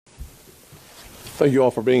Thank you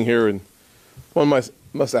all for being here. And one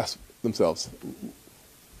must ask themselves,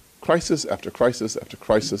 crisis after crisis after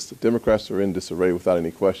crisis, the Democrats are in disarray without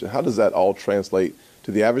any question. How does that all translate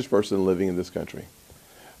to the average person living in this country?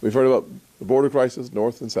 We've heard about the border crisis,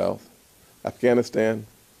 north and south, Afghanistan,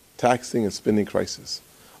 taxing and spending crisis.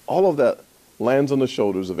 All of that lands on the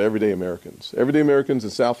shoulders of everyday Americans. Everyday Americans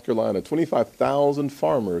in South Carolina, 25,000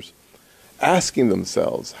 farmers asking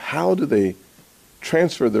themselves, how do they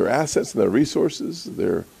transfer their assets and their resources?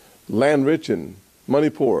 They're land rich and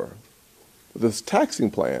money poor. This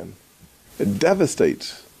taxing plan, it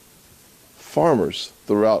devastates farmers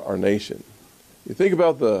throughout our nation. You think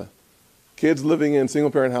about the kids living in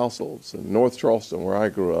single-parent households in North Charleston, where I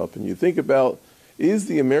grew up, and you think about, is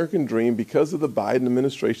the American dream, because of the Biden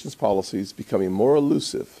administration's policies, becoming more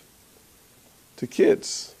elusive to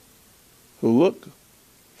kids who look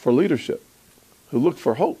for leadership, who look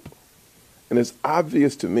for hope? And it's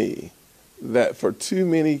obvious to me that for too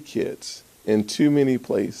many kids in too many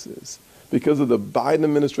places, because of the Biden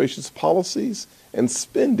administration's policies and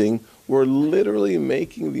spending, we're literally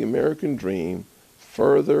making the American dream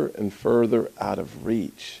further and further out of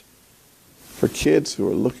reach for kids who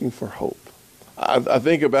are looking for hope. I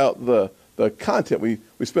think about the content. We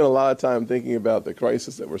spend a lot of time thinking about the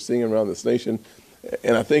crisis that we're seeing around this nation,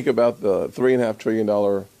 and I think about the $3.5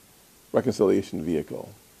 trillion reconciliation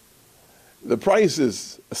vehicle. The price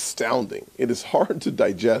is astounding. It is hard to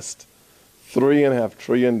digest $3.5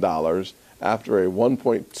 trillion after a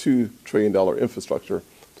 $1.2 trillion infrastructure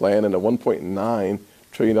plan and a $1.9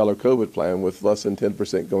 trillion COVID plan with less than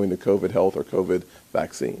 10% going to COVID health or COVID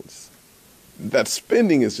vaccines. That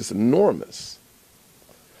spending is just enormous.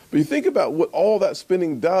 But you think about what all that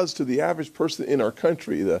spending does to the average person in our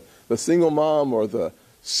country, the single mom or the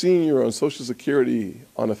senior on Social Security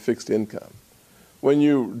on a fixed income. When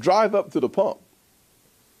you drive up to the pump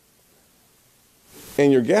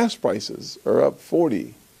and your gas prices are up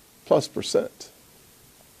 40+%,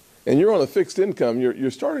 and you're on a fixed income,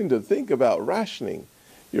 you're starting to think about rationing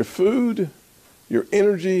your food, your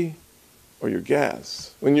energy, or your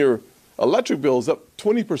gas. When your electric bill is up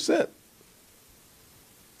 20%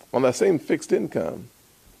 on that same fixed income,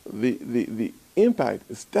 the impact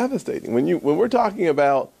is devastating. When we're talking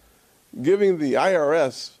about giving the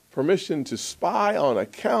IRS permission to spy on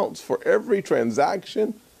accounts for every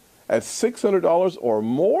transaction at $600 or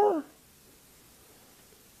more,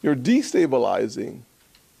 you're destabilizing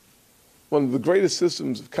one of the greatest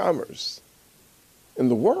systems of commerce in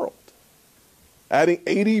the world. Adding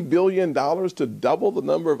 $80 billion to double the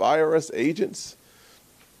number of IRS agents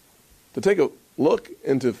to take a look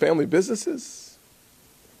into family businesses,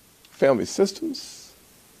 family systems.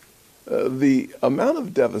 The amount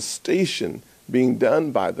of devastation being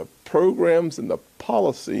done by the programs and the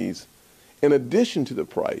policies, in addition to the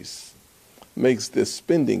price, makes this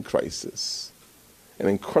spending crisis an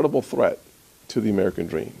incredible threat to the American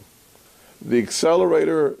dream. The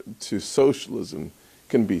accelerator to socialism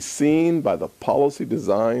can be seen by the policy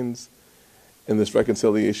designs in this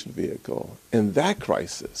reconciliation vehicle. And that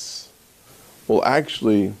crisis will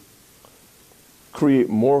actually create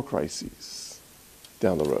more crises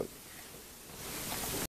down the road.